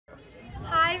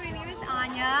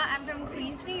from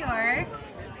Queens, New York.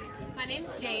 My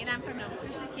name's Jane. I'm from Nova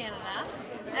Scotia, Canada.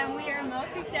 And we are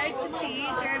most excited to see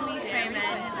Jeremy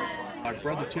Swayman. My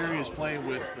brother Terry is playing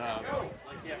with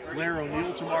Blair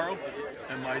O'Neill tomorrow,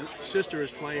 and my sister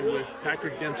is playing with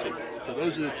Patrick Dempsey. So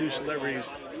those are the two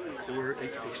celebrities that we're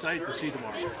excited to see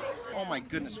tomorrow. Oh my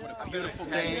goodness, what a beautiful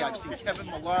day. I've seen Kevin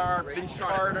Millar, Vince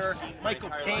Carter,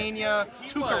 Michael Pena,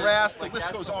 Tuukka Rask, the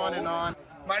list goes on and on.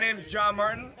 My name's John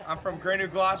Martin. I'm from Grey New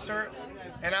Gloucester,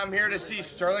 and I'm here to see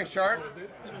Sterling Sharp,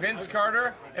 Vince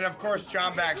Carter, and of course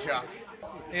John Bagshaw.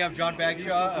 Hey, I'm John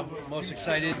Bagshaw. I'm most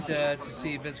excited to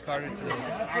see Vince Carter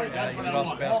today. He's an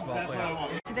awesome basketball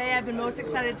player. Today I've been most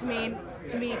excited to meet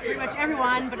pretty much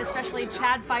everyone, but especially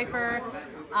Chad Pfeiffer,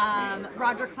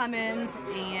 Roger Clemens,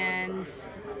 and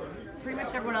pretty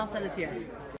much everyone else that is here.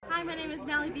 Hi, my name is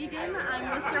Mally Began.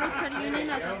 I'm with Service Credit Union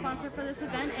as a sponsor for this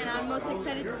event, and I'm most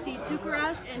excited to see Tuukka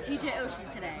Rask and TJ Oshie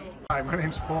today. Hi, my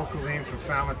name's Paul Colleen from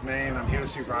Falmouth, Maine. I'm here to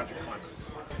see Roger Clemens.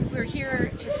 We're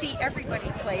here to see everybody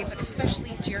play, but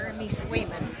especially Jeremy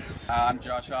Swayman. I'm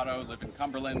Josh Otto, live in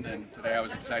Cumberland, and today I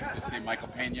was excited to see Michael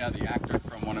Pena, the actor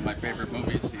from one of my favorite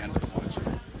movies, The End of the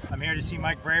Watch. I'm here to see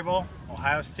Mike Vrabel,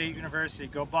 Ohio State University.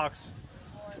 Go Bucks!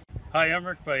 Hi, I'm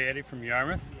Rick by Eddie from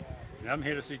Yarmouth, and I'm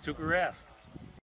here to see Tuukka Rask.